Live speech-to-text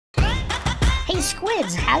Hey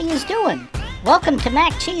squids, how yous doing? Welcome to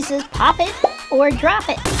Mac Cheese's Pop It or Drop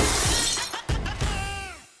It.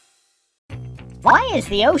 Why is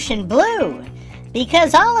the ocean blue?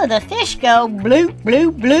 Because all of the fish go bloop,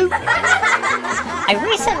 bloop, bloop. I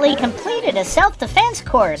recently completed a self-defense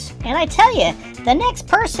course, and I tell you, the next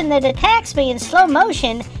person that attacks me in slow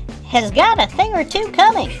motion has got a thing or two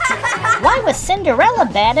coming. Why was Cinderella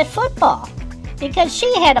bad at football? Because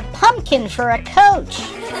she had a pumpkin for a coach.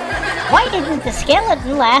 Why didn't the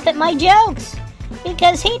skeleton laugh at my jokes?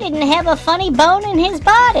 Because he didn't have a funny bone in his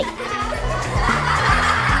body.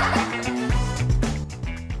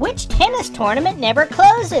 Which tennis tournament never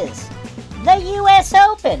closes? The US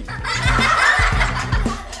Open.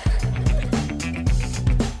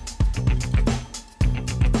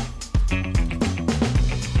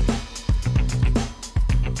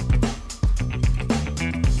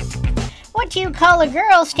 What do you call a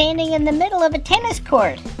girl standing in the middle of a tennis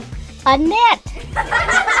court? A net.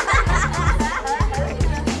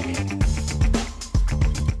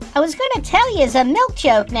 I was going to tell you as a milk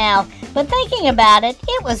joke now, but thinking about it,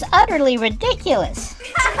 it was utterly ridiculous.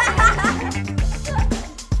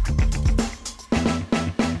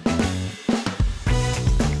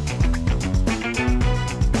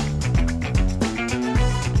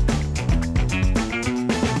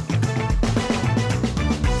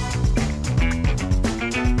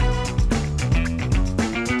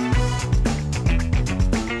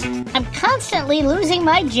 I'm constantly losing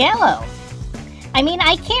my Jell-O. I mean,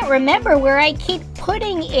 I can't remember where I keep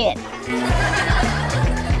putting it.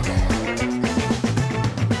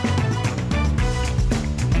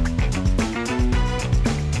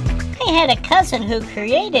 I had a cousin who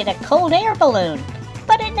created a cold air balloon,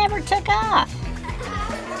 but it never took off.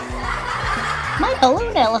 My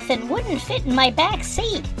balloon elephant wouldn't fit in my back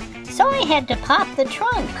seat, so I had to pop the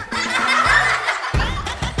trunk.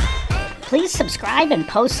 Please subscribe and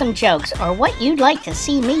post some jokes or what you'd like to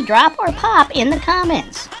see me drop or pop in the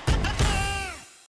comments.